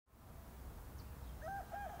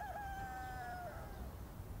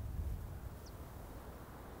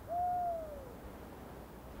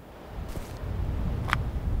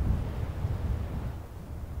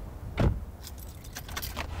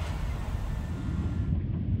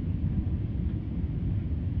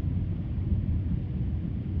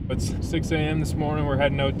It's 6 a.m. this morning. We're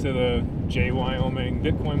heading out to the Wyoming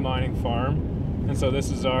Bitcoin mining farm. And so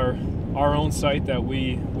this is our own site that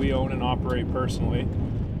we own and operate personally.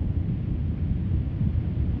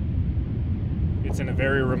 It's in a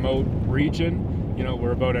very remote region. You know,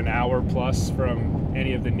 we're about an hour plus from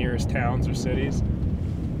any of the nearest towns or cities.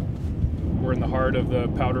 We're in the heart of the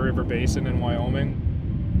Powder River Basin in Wyoming.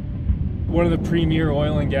 One of the premier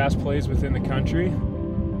oil and gas plays within the country.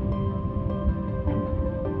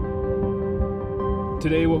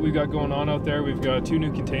 Today what we've got going on out there, we've got 2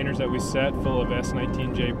 new containers that we set full of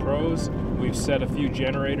S19J Pros. We've set a few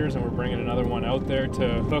generators and we're bringing another one out there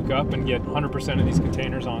to hook up and get 100% of these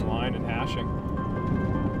containers online and hashing.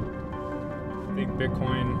 I think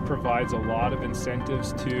Bitcoin provides a lot of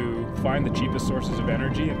incentives to find the cheapest sources of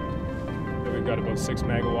energy. We've got about 6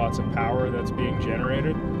 megawatts of power that's being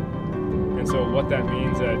generated. And so what that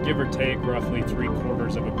means that give or take roughly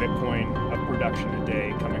 3/4 of a Bitcoin of production a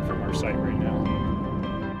day coming from our site right now.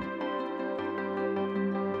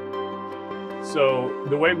 So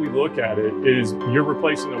the way we look at it is you're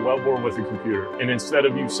replacing a wellbore with a computer. And instead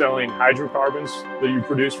of you selling hydrocarbons that you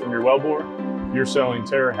produce from your wellbore, you're selling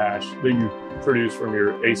terahash that you produce from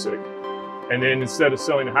your ASIC. And then instead of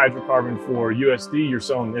selling a hydrocarbon for USD, you're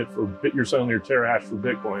selling your terahash for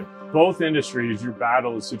Bitcoin. Both industries, your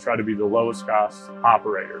battle is to try to be the lowest cost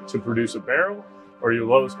operator to produce a barrel, or your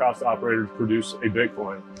lowest cost operator to produce a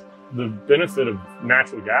Bitcoin. The benefit of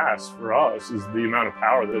natural gas for us is the amount of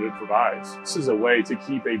power that it provides. This is a way to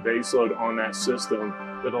keep a baseload on that system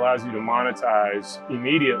that allows you to monetize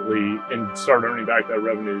immediately and start earning back that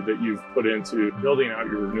revenue that you've put into building out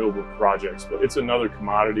your renewable projects. But it's another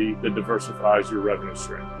commodity that diversifies your revenue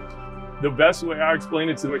stream. The best way I explain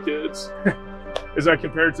it to my kids is I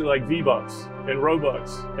compare it to like V-Bucks and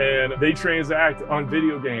Robux, and they transact on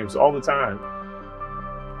video games all the time.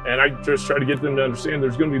 And I just try to get them to understand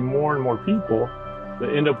there's going to be more and more people that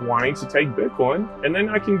end up wanting to take Bitcoin, and then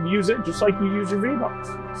I can use it just like you use your V-Bucks.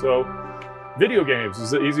 So video games is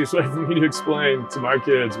the easiest way for me to explain to my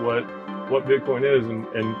kids what Bitcoin is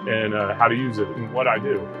and how to use it and what I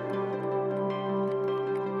do.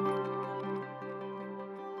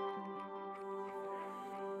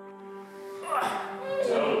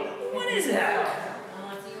 What is that?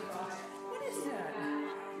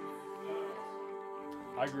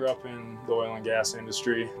 I grew up in the oil and gas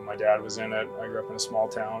industry. My dad was in it. I grew up in a small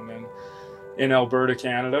town in Alberta,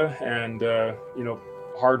 Canada, and you know,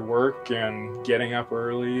 hard work and getting up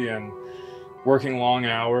early and working long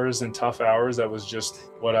hours and tough hours, that was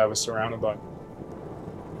just what I was surrounded by.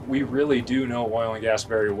 We really do know oil and gas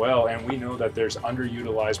very well, and we know that there's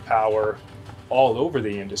underutilized power all over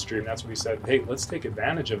the industry, and that's what we said, hey, let's take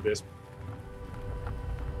advantage of this.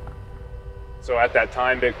 So at that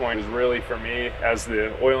time, Bitcoin was really, for me, as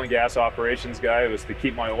the oil and gas operations guy, it was to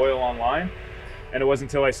keep my oil online. And it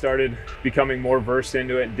wasn't until I started becoming more versed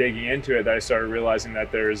into it and digging into it that I started realizing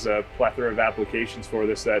that there's a plethora of applications for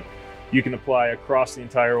this that you can apply across the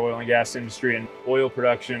entire oil and gas industry in oil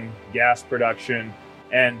production, gas production,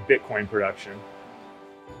 and Bitcoin production.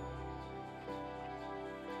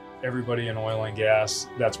 Everybody in oil and gas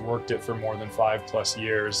that's worked it for more than 5+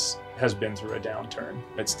 years has been through a downturn.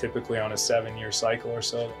 It's typically on a 7-year cycle or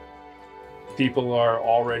so. People are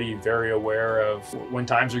already very aware of when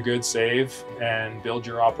times are good, save and build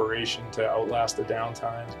your operation to outlast the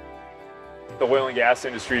downtime. The oil and gas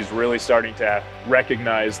industry is really starting to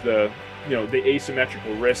recognize the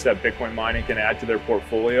asymmetrical risk that Bitcoin mining can add to their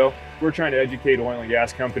portfolio. We're trying to educate oil and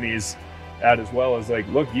gas companies as well as like,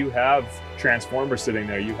 look, you have transformers sitting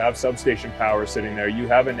there, you have substation power sitting there, you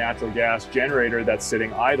have a natural gas generator that's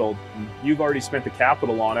sitting idled. You've already spent the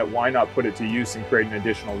capital on it, why not put it to use and create an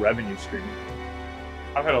additional revenue stream?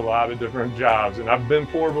 I've had a lot of different jobs, and I've been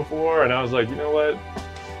poor before, and I was like, you know what?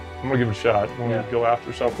 I'm gonna give it a shot. I'm gonna go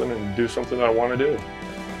after something and do something that I want to do.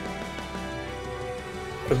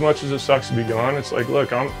 As much as it sucks to be gone, it's like,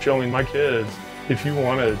 look, I'm showing my kids, if you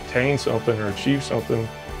want to attain something or achieve something,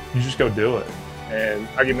 you just go do it. And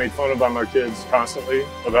I get made fun of by my kids constantly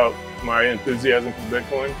about my enthusiasm for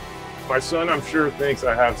Bitcoin. My son, I'm sure, thinks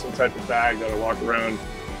I have some type of bag that I walk around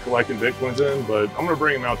collecting Bitcoins in, but I'm gonna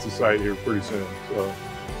bring him out to site here pretty soon, so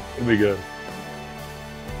it'll be good.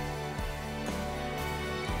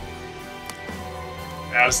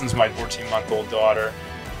 Addison's my 14-month-old daughter.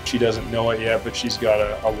 She doesn't know it yet, but she's got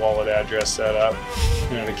a wallet address set up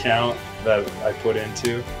and an account that I put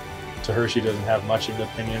into. To her, she doesn't have much of an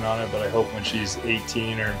opinion on it, but I hope when she's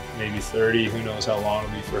 18 or maybe 30, who knows how long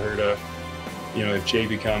it'll be for her to, you know, if Jay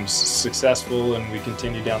becomes successful and we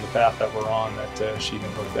continue down the path that we're on, that she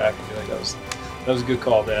can look back and be like, that was a good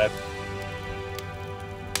call, Dad.